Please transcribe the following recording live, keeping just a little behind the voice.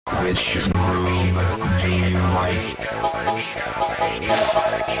Which groove do you like?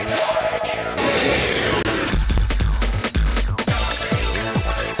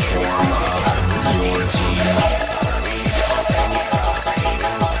 Form up your team.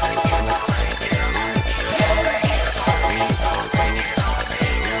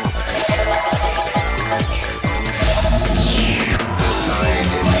 Decide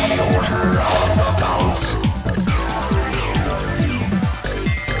in the order of the bounce.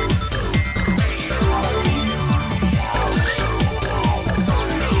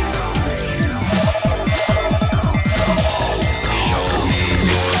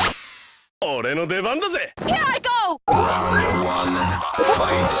 Here I go! Round one,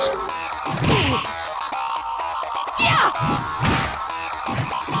 fight. Yeah!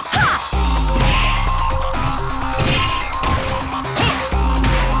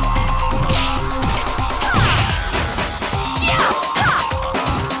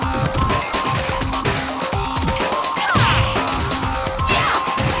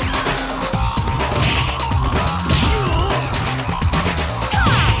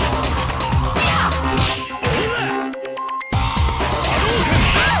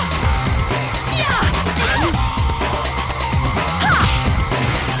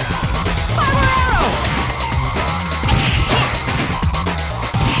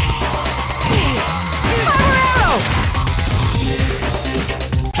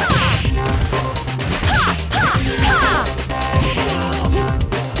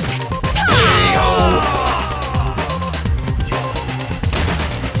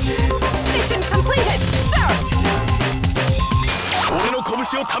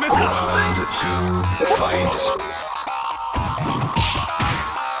 Round two, fight.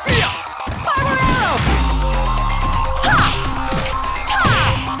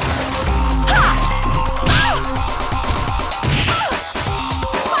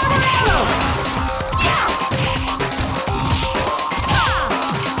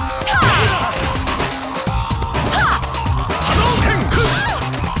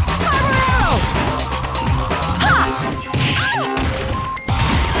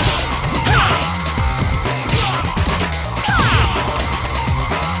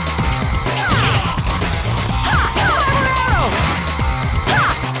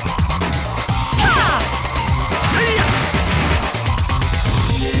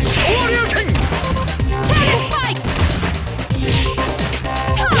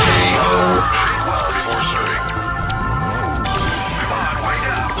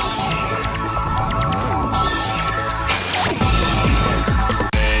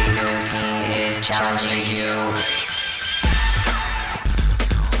 Challenging you.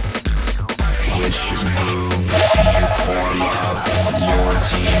 Which move to form up your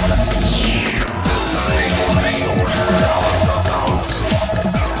team? Decide in the order of the bounce.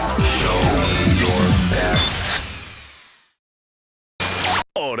 Show me your best.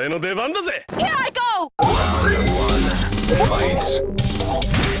 Here I go! Round one, fight.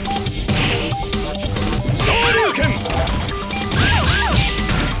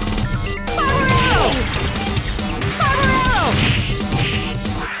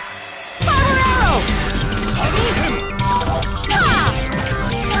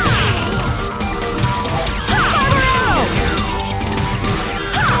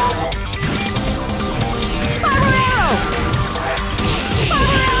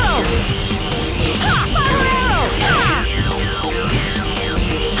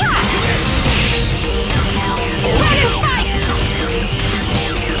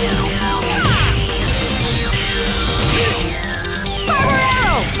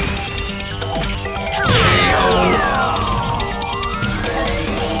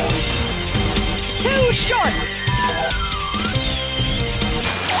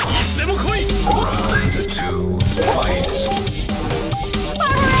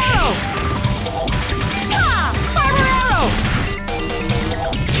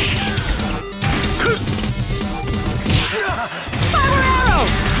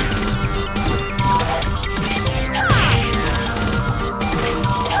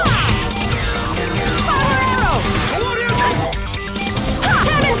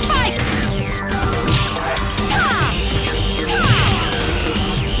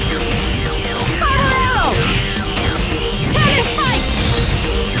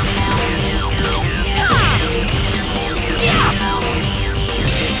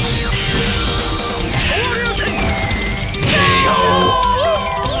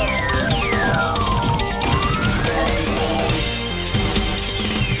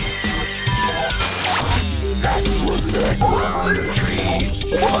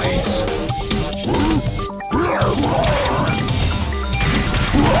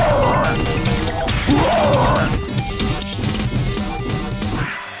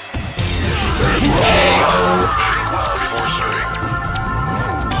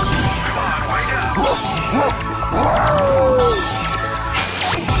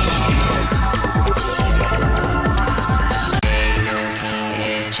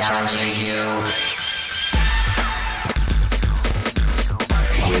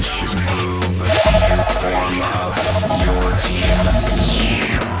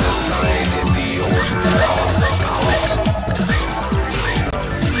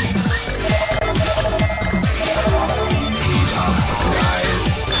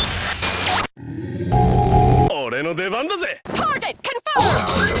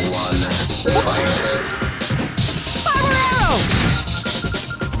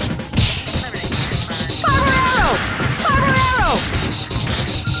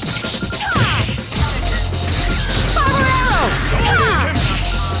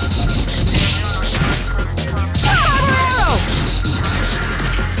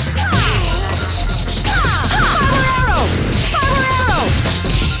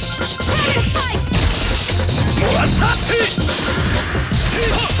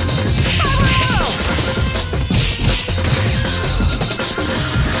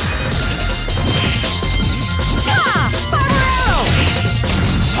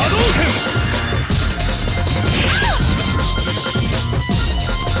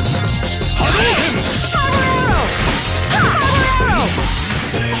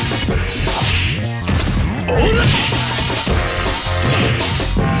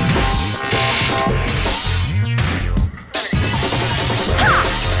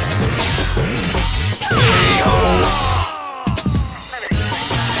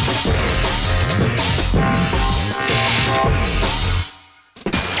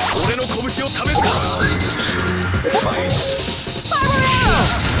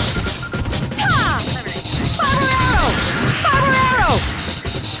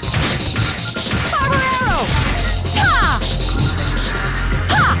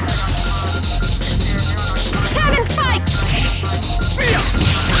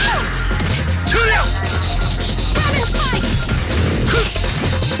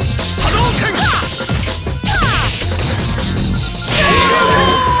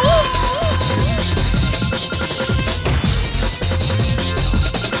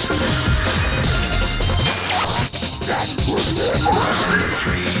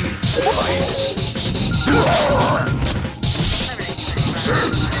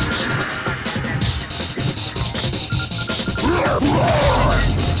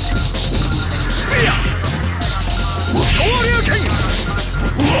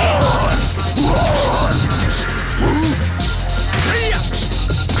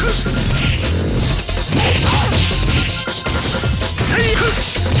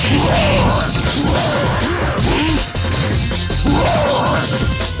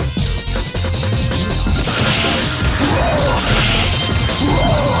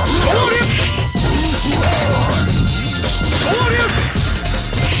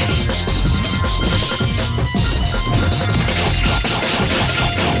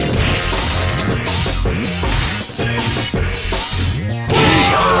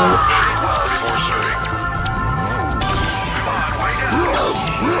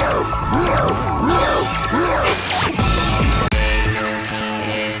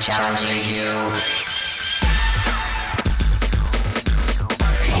 Challenging you.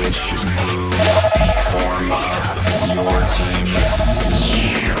 Which move form up your team?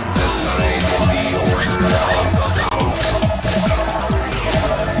 Decide in the order of the bounce.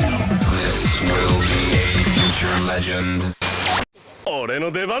 This will be a future legend. 俺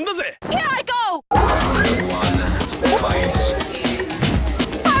の出番だぜ。 Here I go! Round one, fight.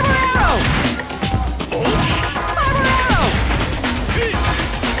 Fire arrow! Fire arrow! See.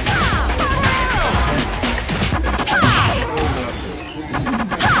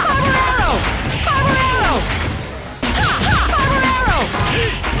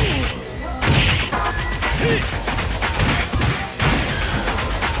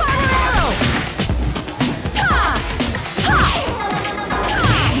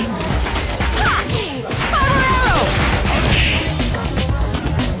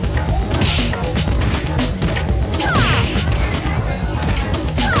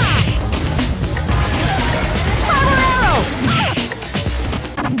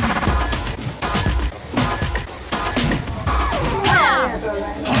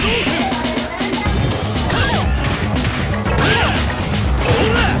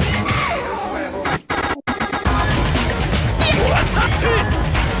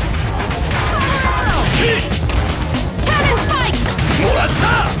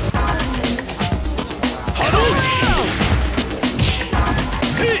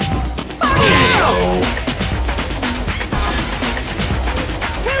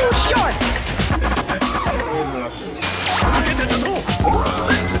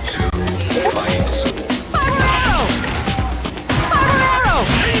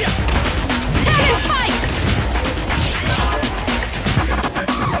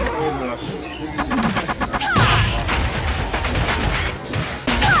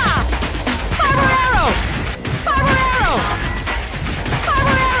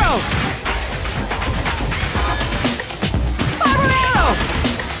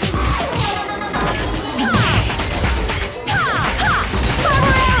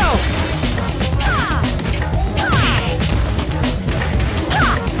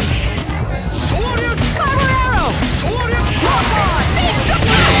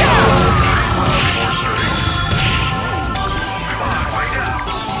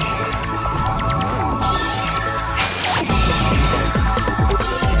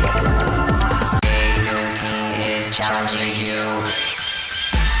 Challenging you.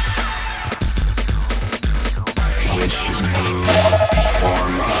 Which move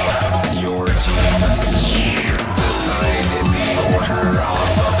form up your team? Decide in the order of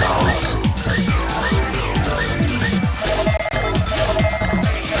the bounce.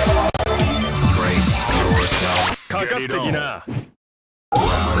 Brace yourself. かかってきな。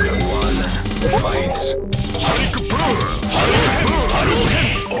 Round one, fight. Sonic Boom! Sonic Boom! Hadouken!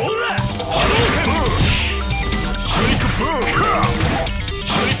 Ora! Hadouken! Sonic Boom!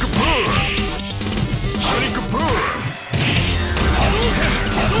 Sonic Boom! Sonic Boom! Hadouken!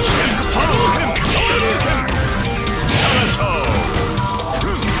 Hadouken! Hadouken! Hadouken! Sagasho!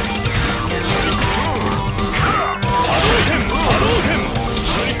 Sonic Boom! Hadouken! Hadouken!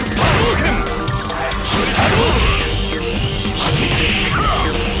 Sonic Hadouken! Sonic Hadouken!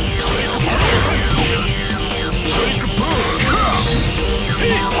 Sonic Boom!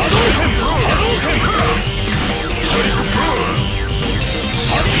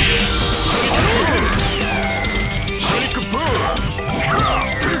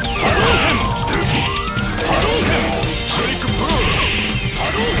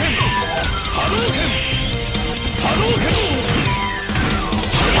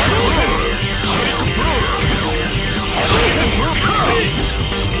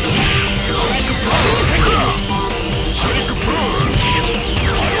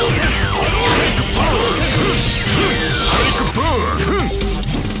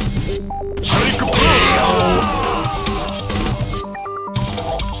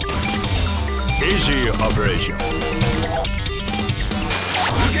 Easy operation.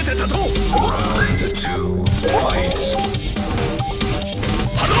 受けてたと Round 2, fight.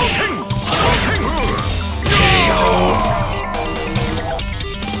 波動拳波動拳 KO.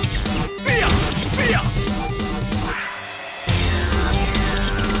 ビヤビヤ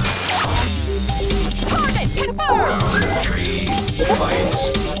Target confirmed! Round 3, fight.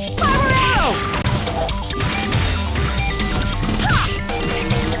 Fire arrow! Ha!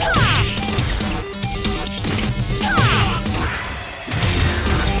 Ha! Ha!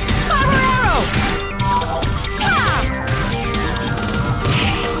 Fire arrow! Ha!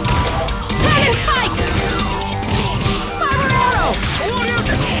 Dragon spike! Fire arrow! 昇竜拳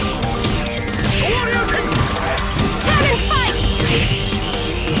昇竜拳 Dragon spike!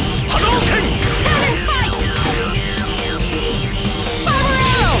 波動拳 Dragon spike! Fire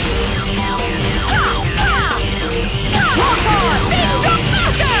arrow! Ha! Ha! Ha! Walk on! Big drop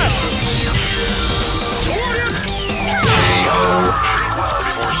masher! 昇竜 KO.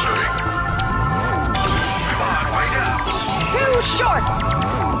 Before shooting. Come on, wind up. Too short!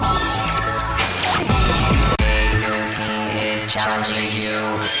 Is challenging you.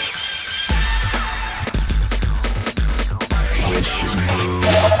 Which move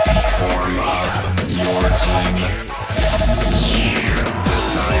form up your team?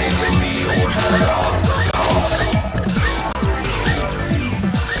 Decide the order of the bounce.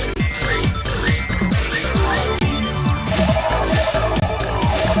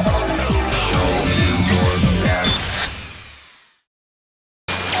 Show me your best.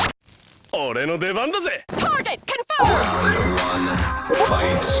 俺の出番だぜ Target confirmed! Round 1,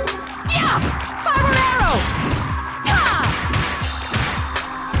 fight. Yeah! Fire arrow! Ha!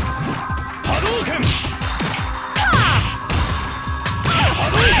 波動拳 Ha! 波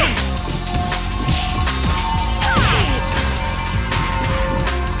動拳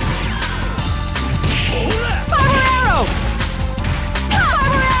ほら Fire arrow!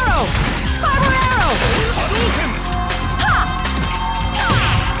 Fire arrow! Fire arrow! 波動拳 Ha! Ha!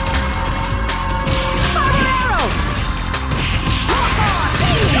 Fire arrow! Rock on!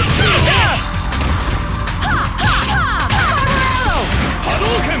 Big masher! Ha! Ha! Ha! Fire arrow! 波動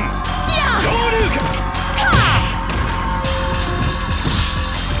拳 Yeah! 昇竜拳 Ha!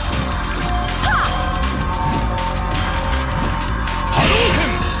 Ha! 波動拳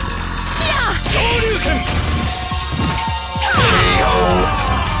Yeah! 昇竜拳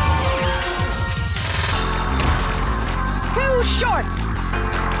Too short!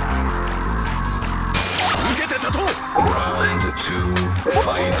 受けてたと Round 2,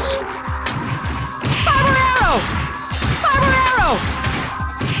 fight. Fire arrow! Fire arrow!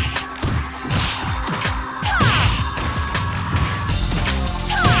 Ha!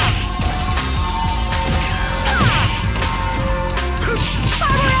 Ha! Ha!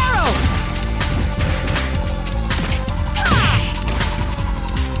 Fire arrow! Ha!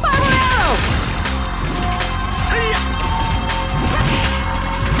 Fire arrow! せいや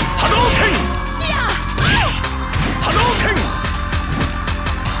波動拳 Yeah! 波動拳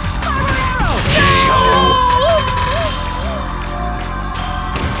Fire arrow! KO.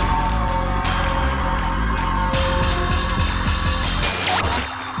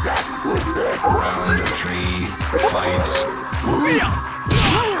 Round 3, fight. いや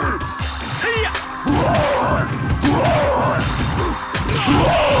せいや KO.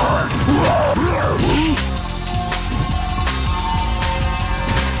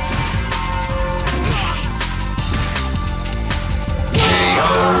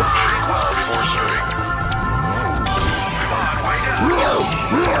 Before shooting. Come on, wind up.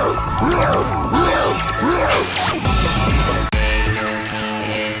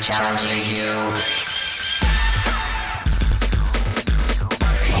 Is challenging you.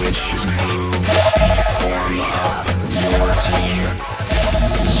 Which move form up your team?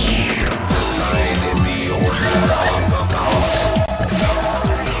 Decide the order of the bounce.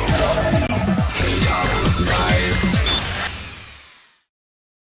 Guys.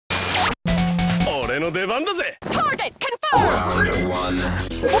 俺の出番だぜ Target confirmed! Round 1,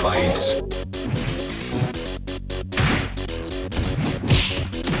 fight.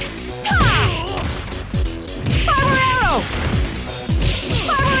 Ha! Fire arrow!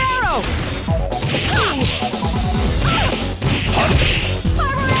 Fire arrow! Ha!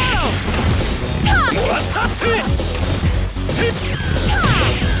 Fire arrow! Ha! 渡せせ Ha!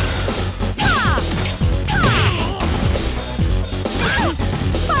 Ha! Ha!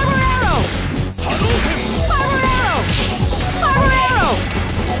 Fire arrow! 波動拳 Fire arrow! Fire arrow!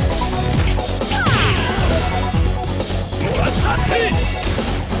 Ha! 渡せ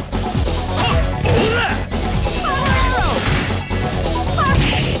はっほら Fire arrow!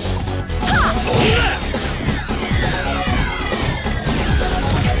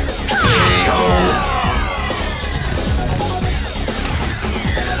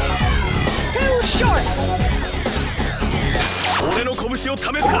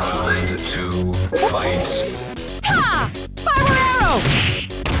 Round 2, fight. Ta! Fire arrow!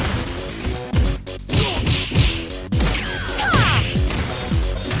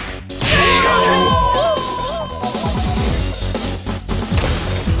 Ta!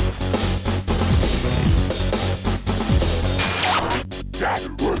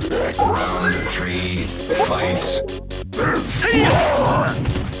 Round 3, fight. Say ya!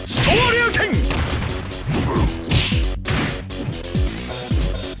 Shoryuken!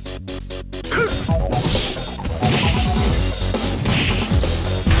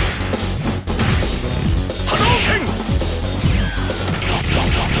 Hadouken!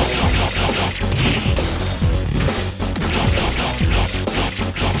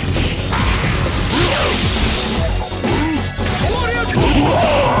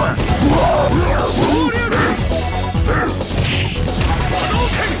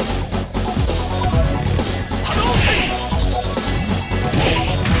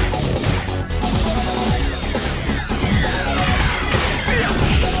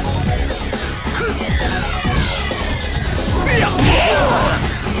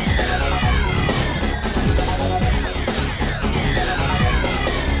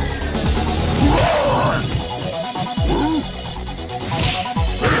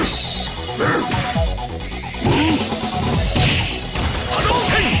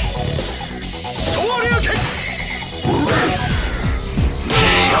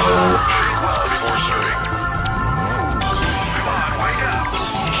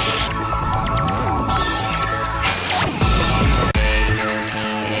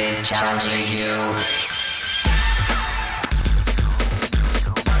 Challenging you.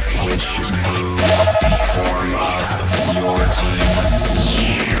 Which move form up your team?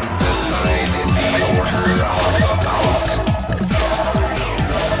 Decide in the order of the bounce.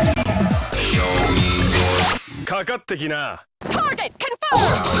 Show me your かかってきな。 Target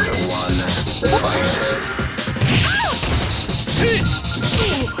confirmed! round 1, fight.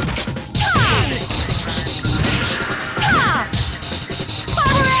 Ta! Ta!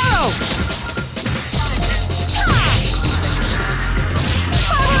 Fire arrow! Ta! Fire arrow! Ta!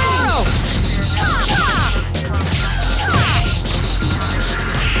 Ta!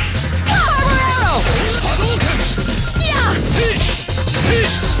 Ta! Fire arrow! Yeah!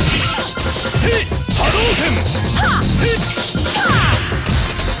 Hadouken! Ha!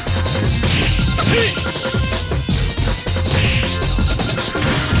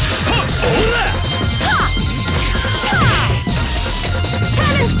 Ta! Ora! Ha! Ta!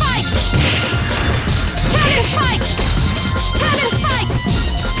 Cannon spike! Cannon spike! Cannon spike!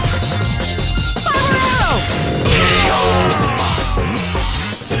 Fire arrow!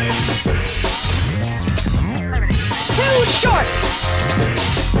 Too short!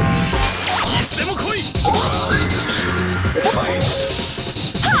 いつでも来い。 Fight.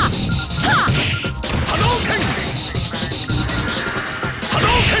 Ha! Ha! Hadouken!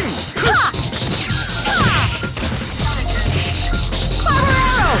 Hadouken! Ha! Ta! Fire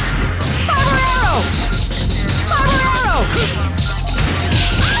arrow! Fire arrow! Fire arrow!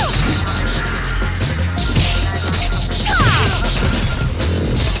 Ow! Ta!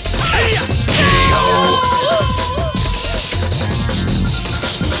 Say ya!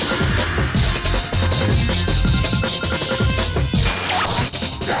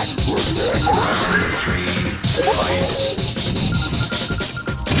 Round 3, fight.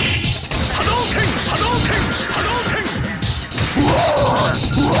 Hadouken! Hadouken! Hadouken!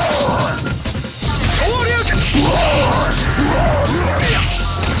 Shoryuken! Say ya!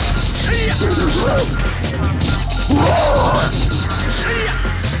 Say ya!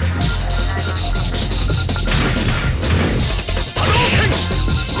 Hadouken!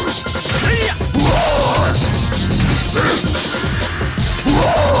 Say ya!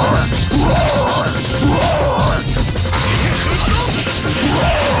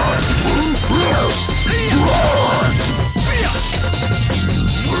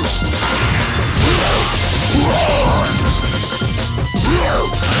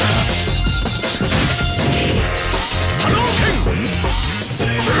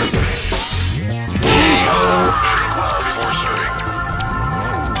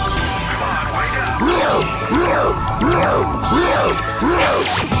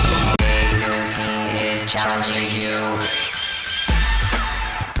 Is challenging you.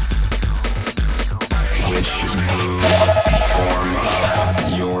 Which move form up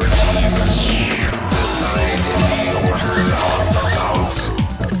your team? Decide in the order of the bounce.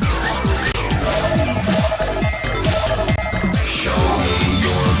 Show me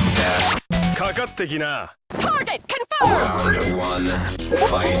your best. かかってきな。 Target confirmed! Round 1,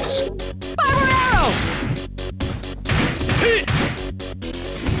 fight. Fire arrow! Say!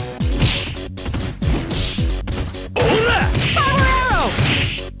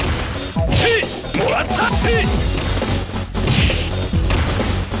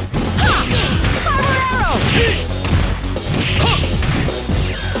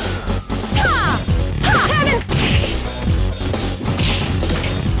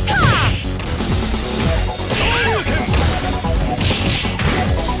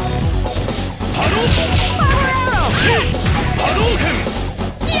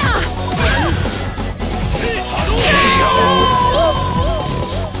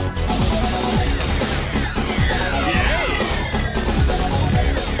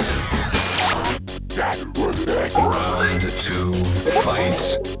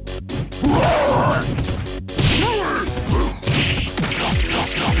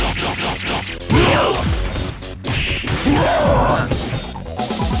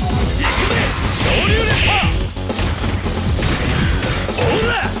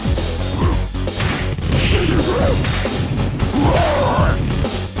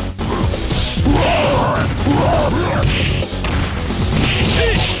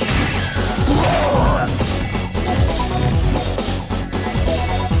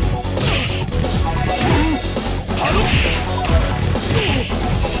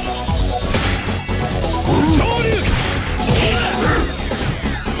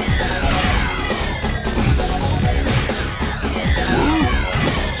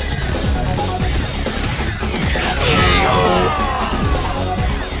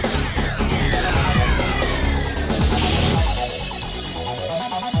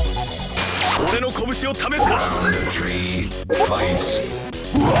 Fight.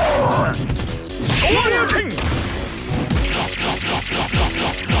 昇竜拳波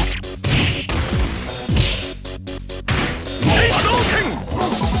動拳波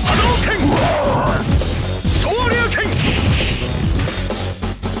動拳昇竜拳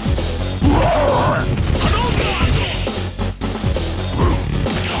波動拳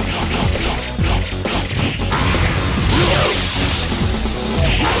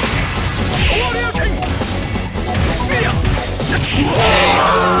昇竜拳いや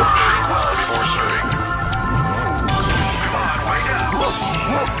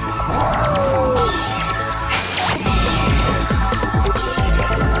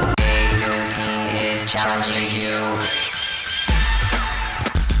Challenging you.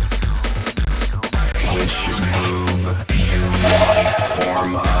 Which move do you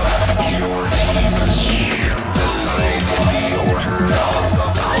form up your team? Decide the order of the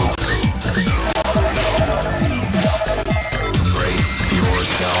bout. Brace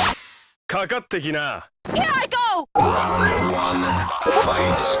yourself. かかってきな Here I go! Round 1.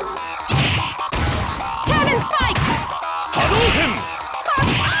 Fight. Cannon spike! 波動拳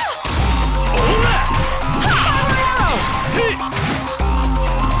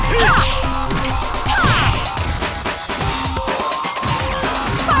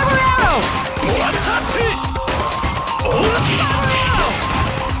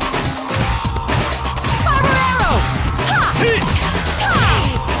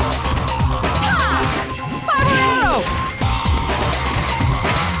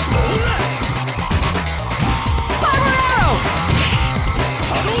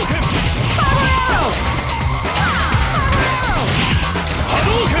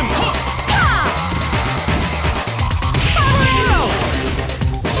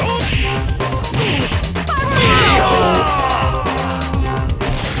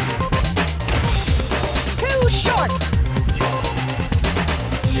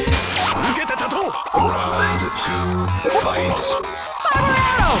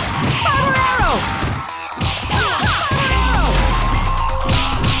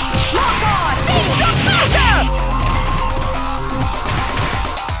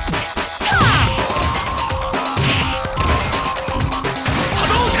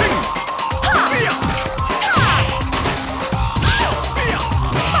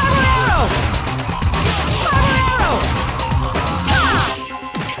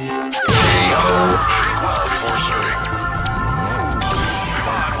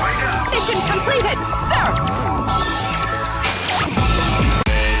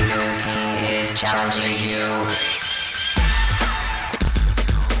Challenging you.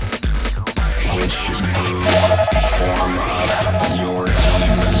 Which move form up your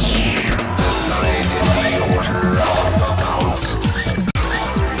team? Decide the order of the bout.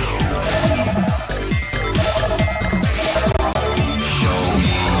 Show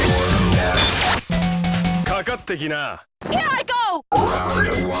me your best. かかってきな Here I go!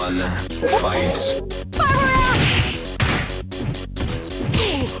 Round 1. Fight. Fire out!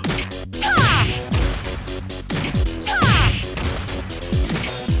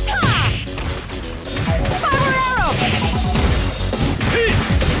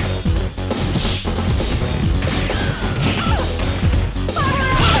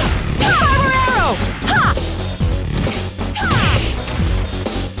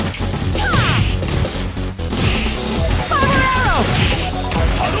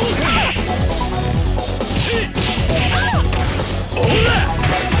 Hadouken!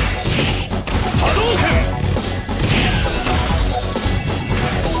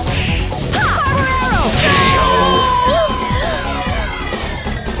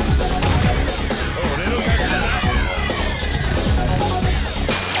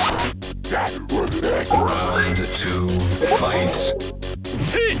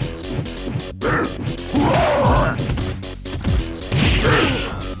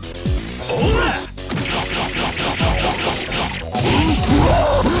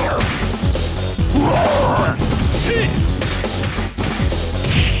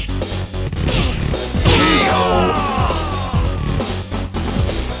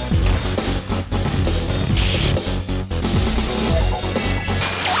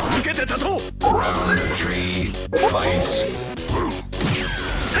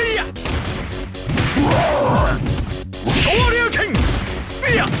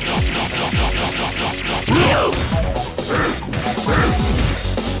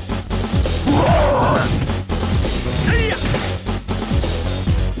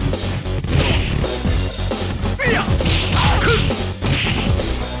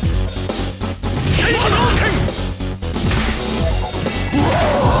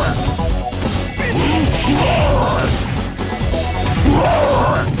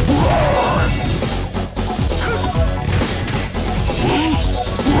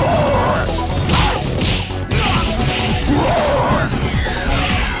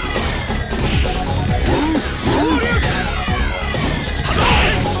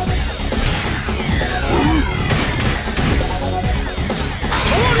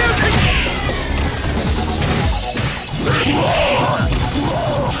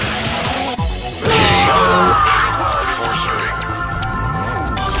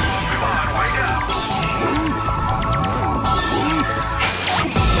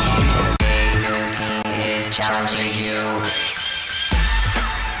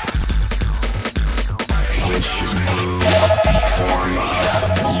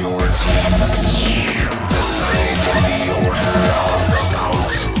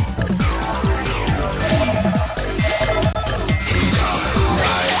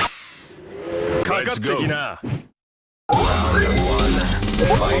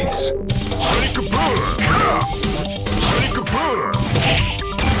 Fight. Sonic Boom! Sonic Boom!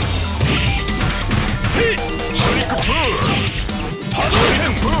 Sit! Sonic Boom!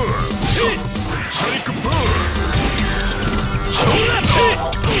 Sonic Boom! Sit! Sonic Boom! Sonic Boom!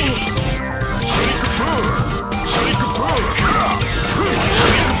 Sonic Boom! Sonic Boom! Sonic Boom!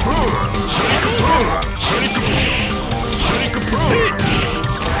 Sonic Boom! Sonic Boom! Sonic Boom!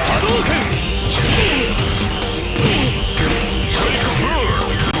 Hadouken! Sonic Boom!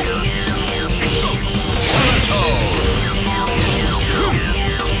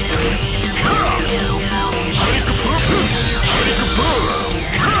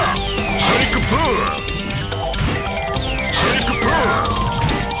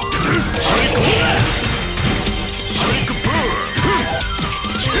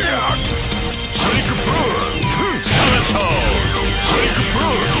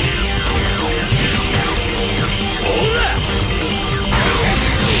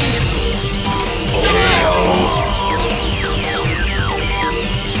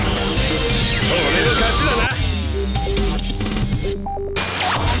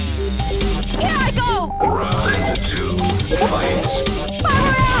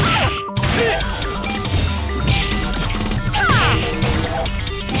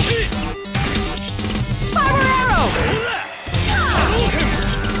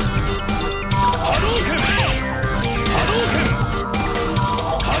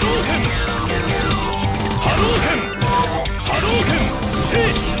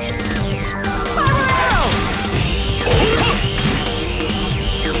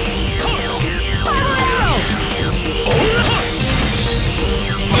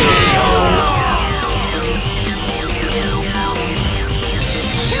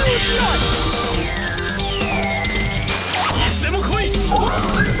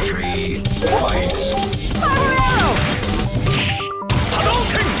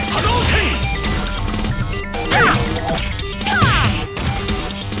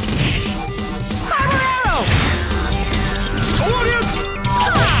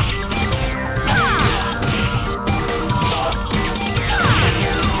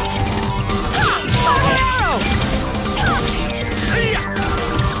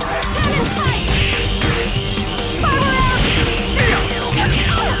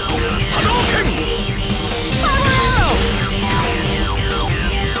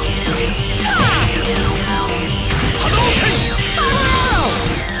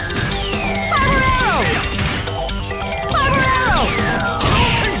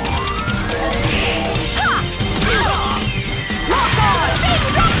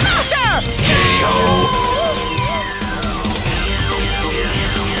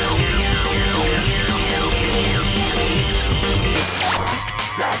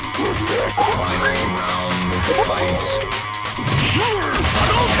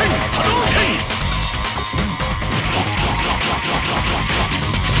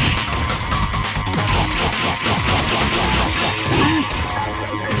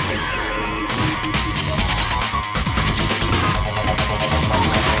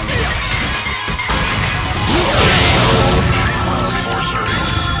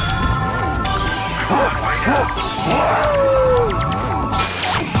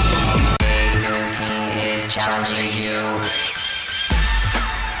 challenging you.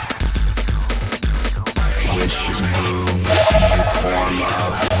 Which move to form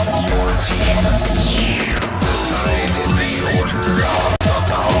up your team? Decide in the order of the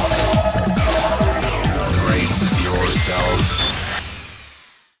bout. Brace yourself.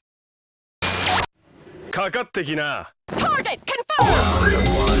 かかってきな。 Target confirmed! Round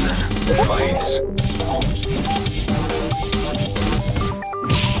one, fight.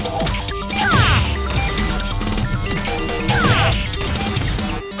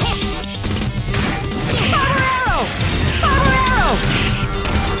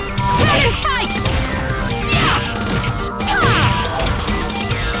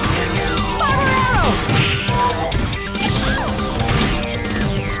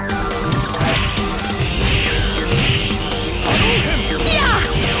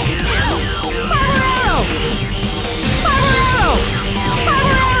 Fire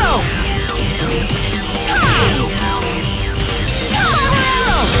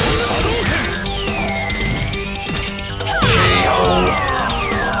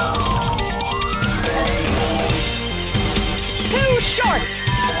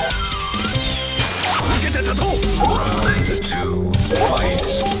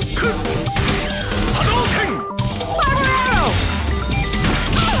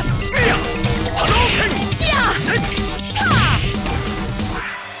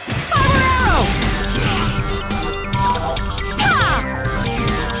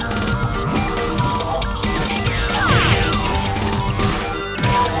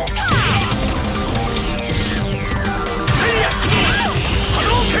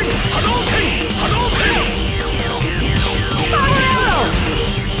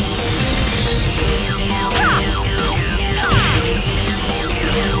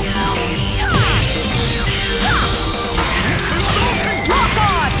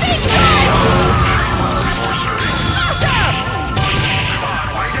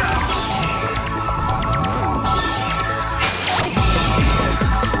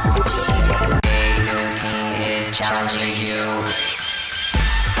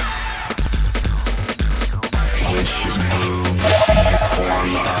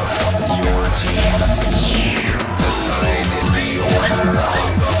team. Decide in the order of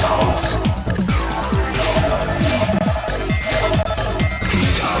the bounce.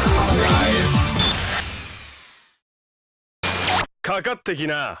 Heat up, rise. かかってき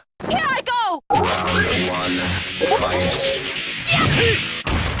な。 Here I go! Round 1, fight. Yes!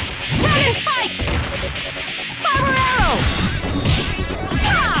 Dragon Spike! Fiber Arrow!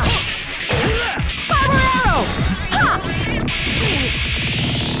 Ta! Fiber Arrow! Ha!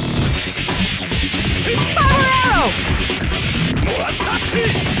 Fiber Arrow! もらったし。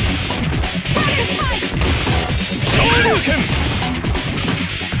 Dragon Spike! 昇竜拳。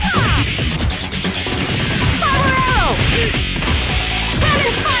 Ta! Fiber Arrow!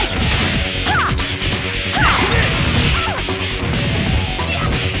 Dragon Spike! Ha! Ha!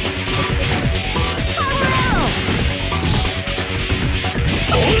 Fiber Arrow!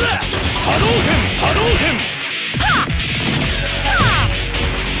 ほら、波動拳、波動拳。 Ha! Ta!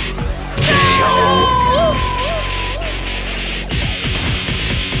 KO.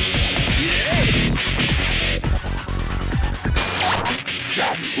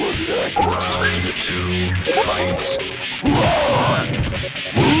 Round 2, fight. Round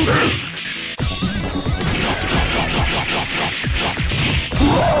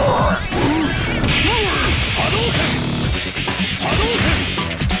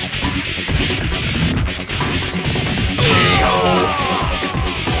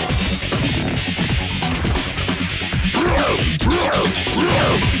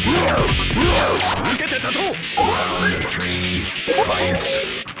 3, fight.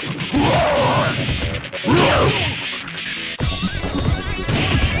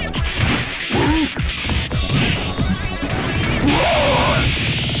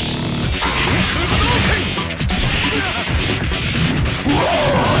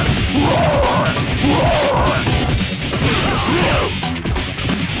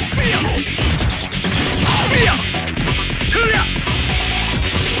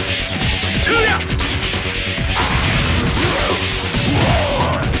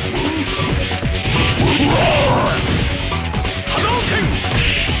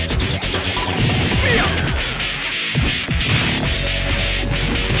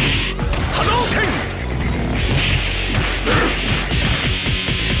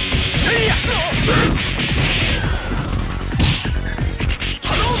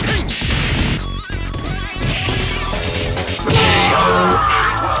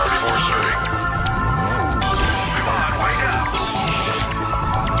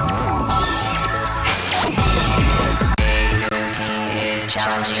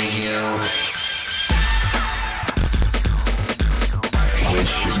 Challenging you.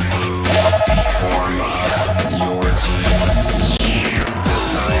 Which move form up your team?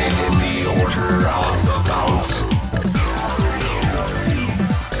 Decide in the order of the bounce. Show me your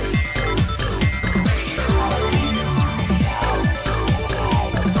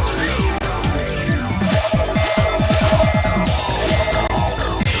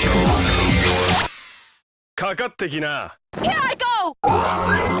かかってきな。 Here I go!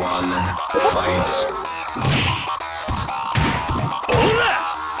 round 1, fight. ほら。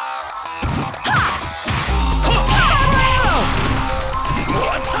 Fiber Arrow! も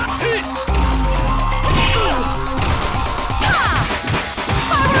らったし。 Ta!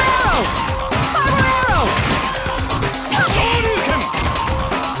 Fiber Arrow! Fiber Arrow! 昇竜拳。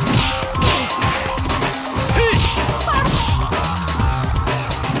せい。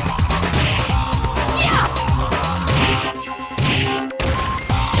 Yeah!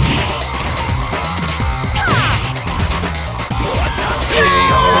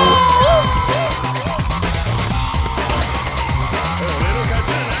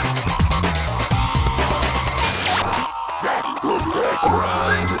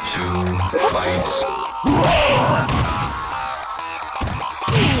 Round 2, fight.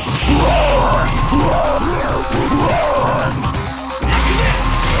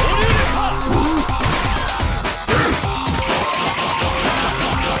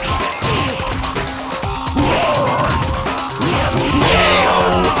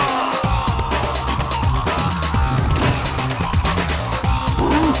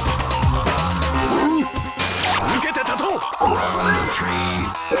 Round 3,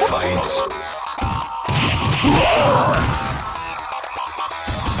 fight.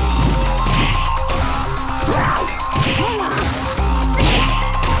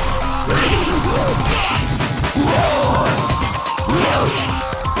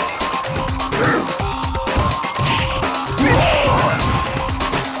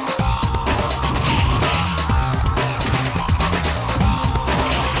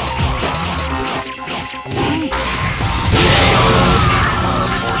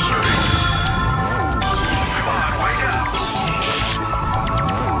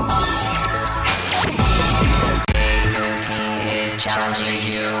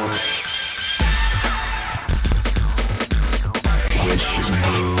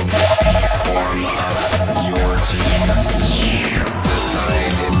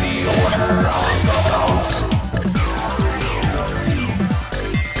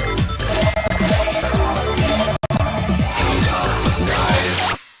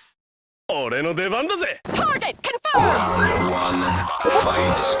 俺の出番だぜ。 Target confirmed! Round one,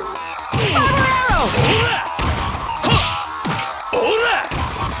 fight. Fire arrow! おら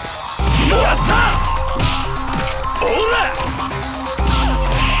もらったおら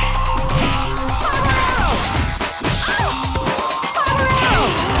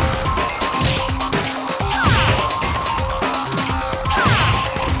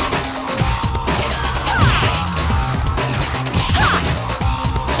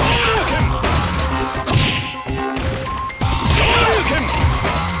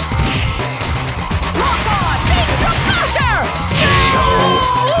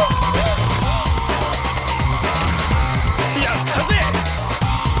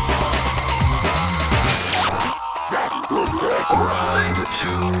Round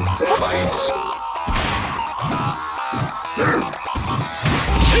two, fight.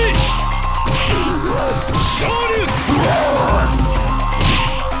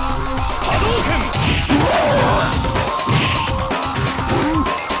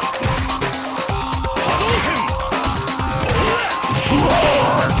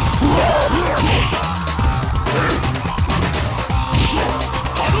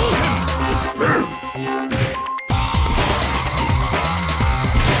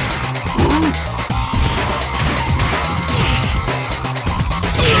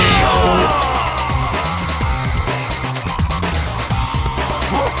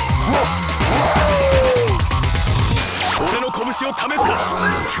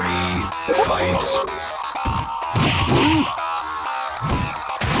 Round three, fight.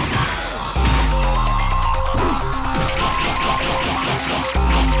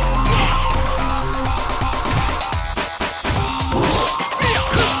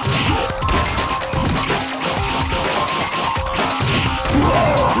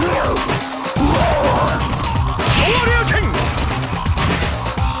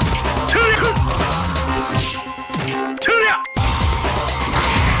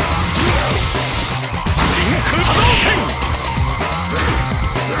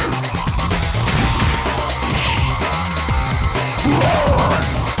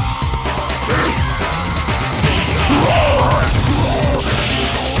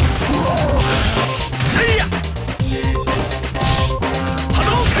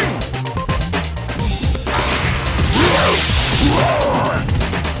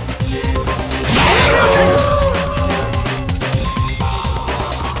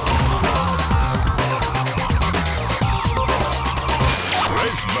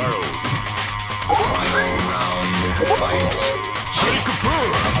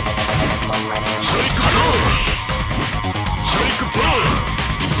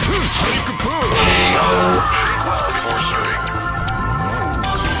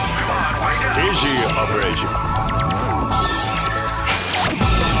 Easy operation.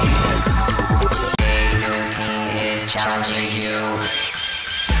 Your team is challenging you.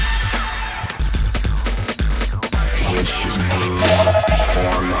 Which move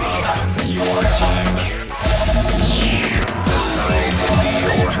form up your team? Decide in the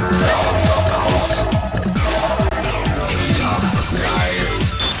order of the bouts. Top guys.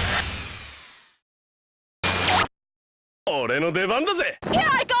 俺の出番だぜ。 Here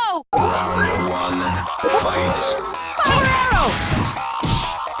I go! Round one, fight. Fire arrow!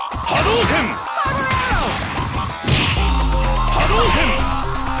 波動拳 Fire arrow! 波動拳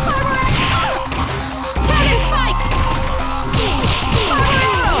Fire arrow! Sudden spike! Fire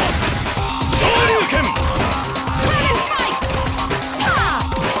arrow! 昇竜拳 Sudden spike! Ta!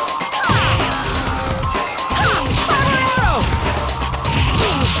 Ta! Ta! Fire arrow!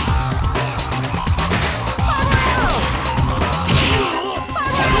 Fire arrow! Fire arrow!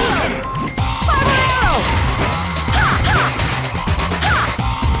 Fire arrow! Ha! Ha!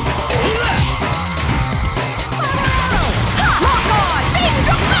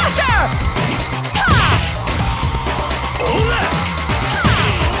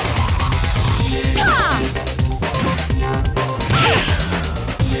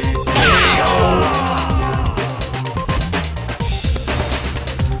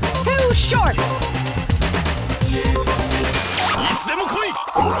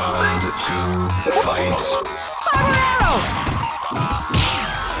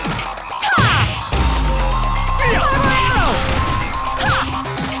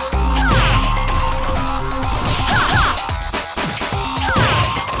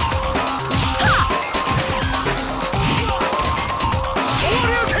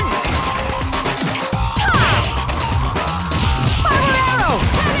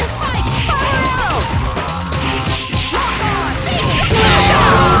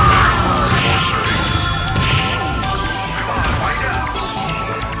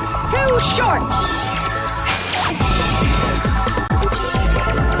 short!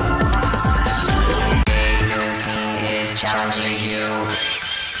 Is challenging you.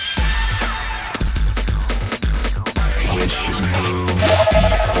 Which move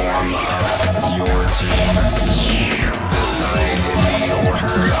form up your team? Decide in the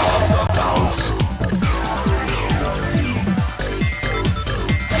order of the bounce.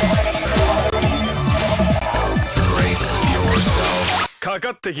 Brace yourself. か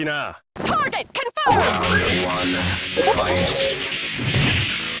かってきな。 Target confirmed! Round one, fight.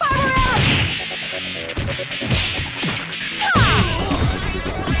 Power up! Ta!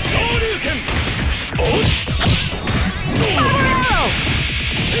 昇竜拳。おっ。 Power arrow!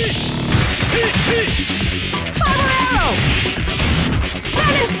 し。 Power arrow!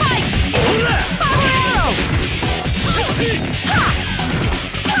 Run and fight! おら。 Power arrow! し。 Ha!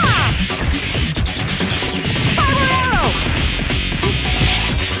 Ta! Power arrow!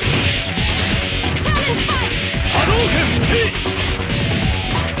 Run and fight! 波動拳。し。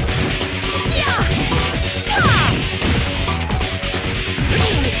 Yeah! Ta!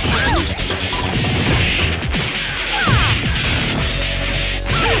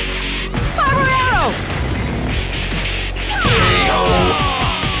 Power arrow!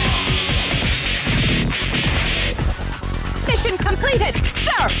 Mission completed,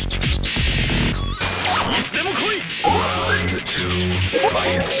 sir! いつでも来い。 Round two,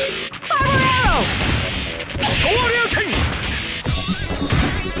 fight. Power arrow! 昇竜拳。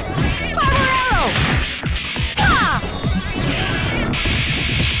 Power arrow! Ta!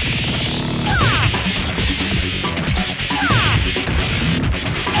 Ta! Ta!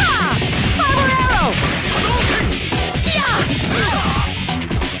 Ta! Power arrow! 波動拳。 Yeah!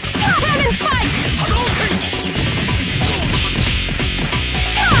 Run and fight! 波動拳。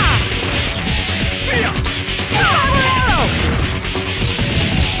 Ta! いや。 Power arrow!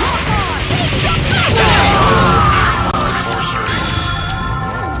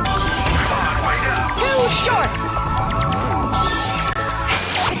 Too short!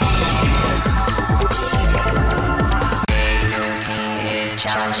 Is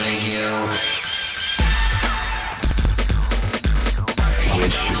challenging you.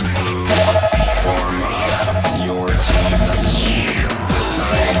 Which move form up your team?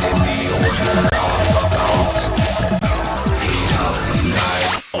 Decide in the order of the bounce. Heat up,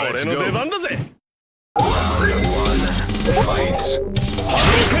 knife. 俺の出番だぜ。 Round one, fight. 波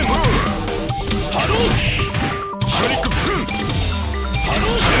動拳。波動。ショニックプーン。波動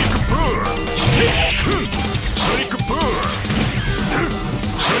ショニックプーン。ショニックプーン。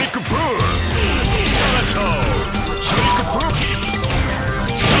ショニックプーン。サラショー。ショニックプーン。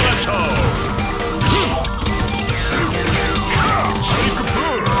サラショー。ショニックプー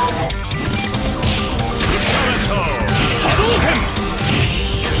ン。サラショー。波動拳。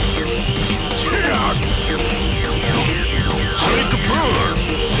ショニックプーン。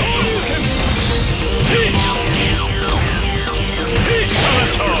昇竜拳。サラ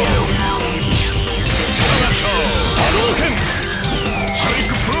ショー。サラショー。波動拳。ショニッ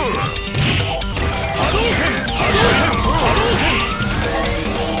クプーン。波動拳。波動拳。波動拳。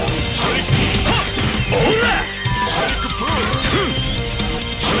ショニック。はっ。おら。ショニックプーン。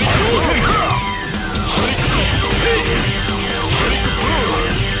ショニックプーン。ショニックプーン。ショニックプー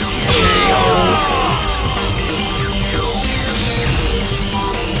ン。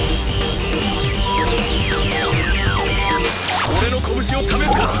俺の拳を試す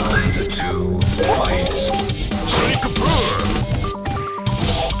か。 Round two, fight. ショニックプーン。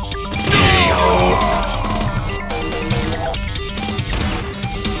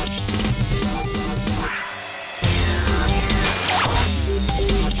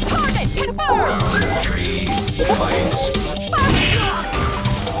 Target confirmed! Round three, fight.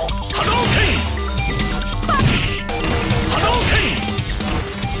 波動拳。波動拳。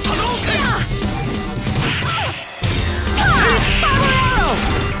波動拳。 Power arrow!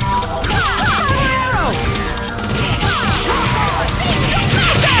 Power arrow!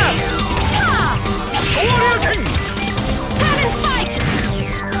 Smasher! 昇竜拳。 Run and fight!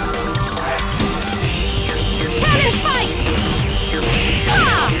 Run and fight!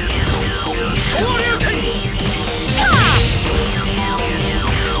 昇竜拳。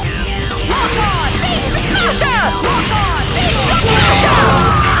 Rock on! Beast Smasher! Rock on! Beast Smasher!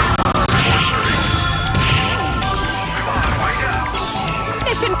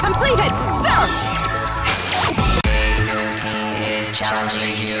 Mission completed, sir! Is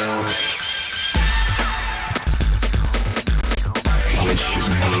challenging you. Which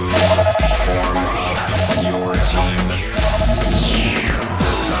move form up your team?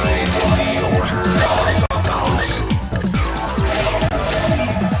 Decide in the order of the bounce.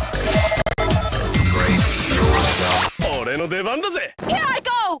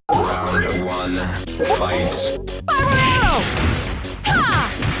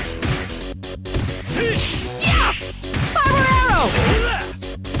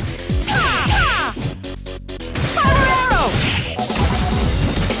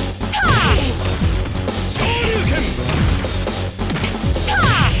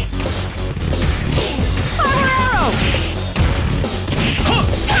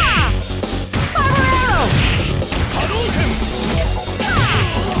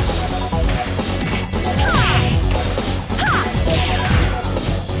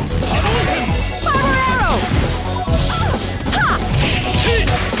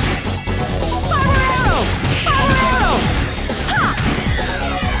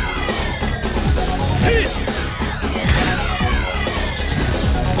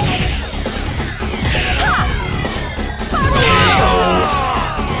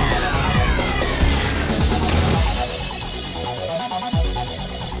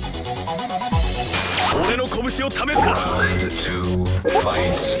 試すか。 Round 2,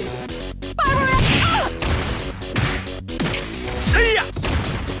 fight. See ya!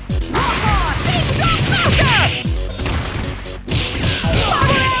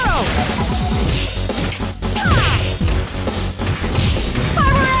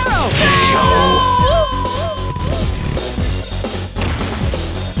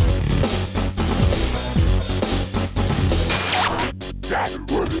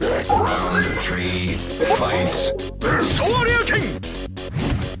 Round 3, fight. 昇竜拳。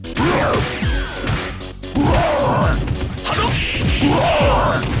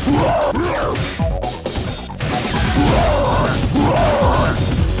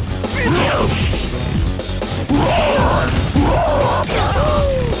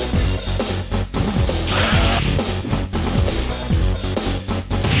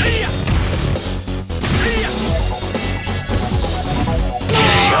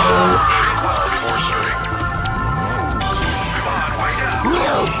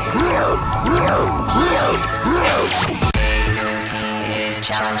Is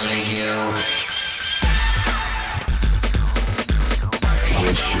challenging you.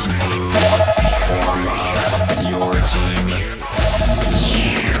 Which move form up your team?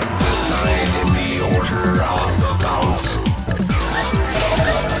 Decide in the order of the bouts.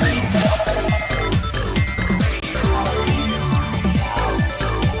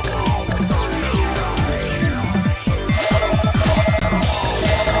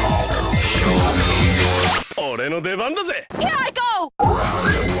 Show me your 俺の出番だぜ。 Here I go!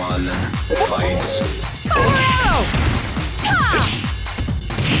 round 1, fight. Fire arrow! Ha!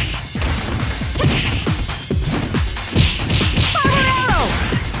 Fire arrow!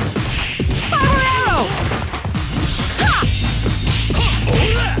 Fire arrow! Ha! ほ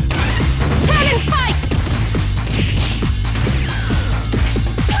ら。 Cannon spike!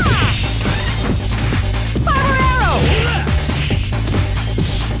 Ha! Fire arrow!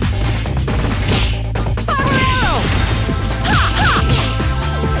 Fire arrow! Ha! Ha!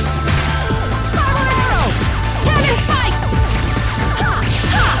 Fire arrow! Cannon spike! Ha!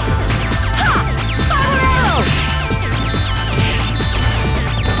 Ha! Ha! Fire arrow!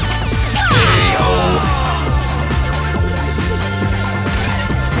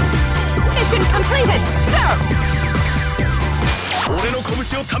 Mission completed, sir! 俺の拳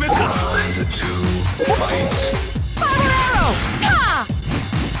を試すか。 Round 2, fight.